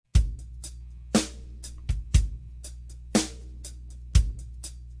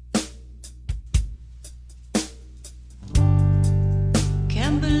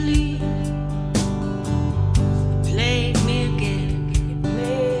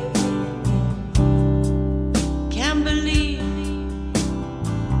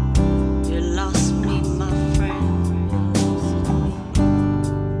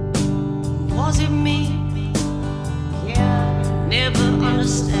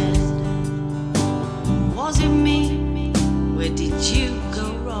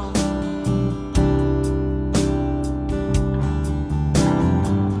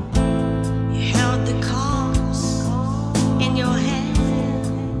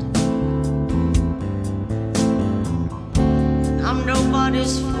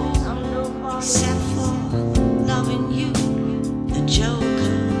nobody's fool except for loving you, the joker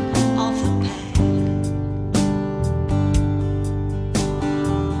of the pack.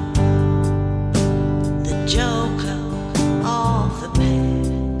 The joker of the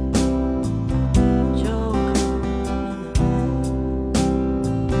pack. Joker.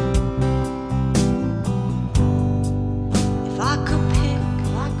 If I could pick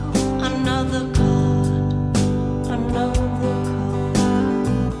another card, another card,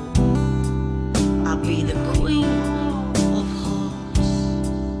 I'll be the queen of hearts.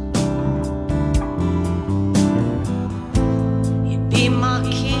 You'd be my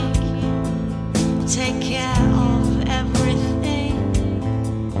king, take care of everything.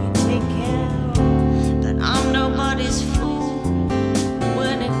 You take care of, but I'm nobody's fool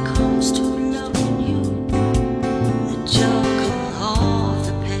when it comes to loving you, the joker of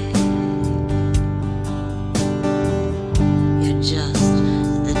the pack. You're just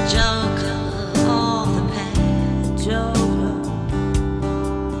the joker of the pack, joker,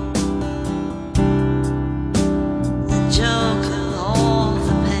 the joker of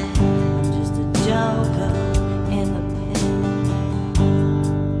the pack, just a joker in the pack,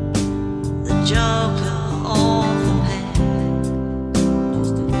 the joker of the pack,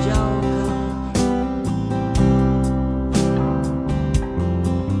 just a joker.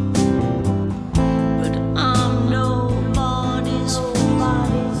 But I'm nobody's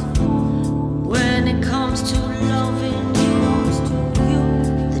fool when it comes to loving you,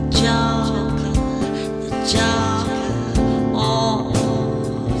 the joker of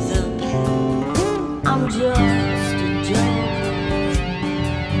the pack. I'm just a joker,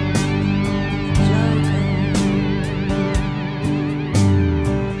 joker.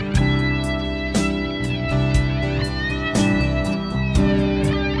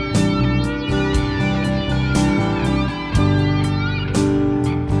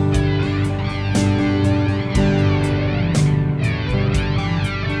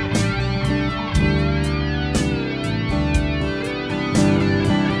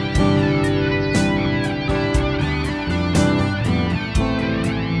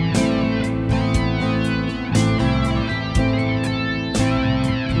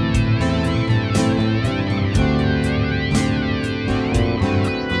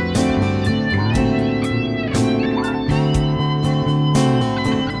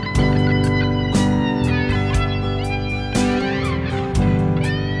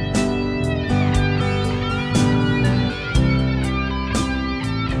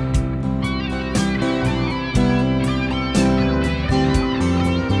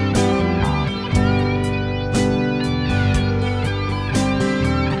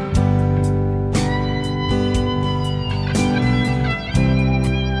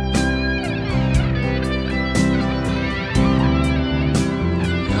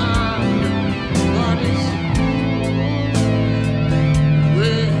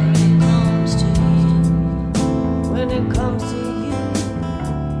 When it comes to you,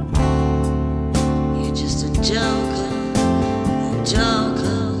 you're just a joke.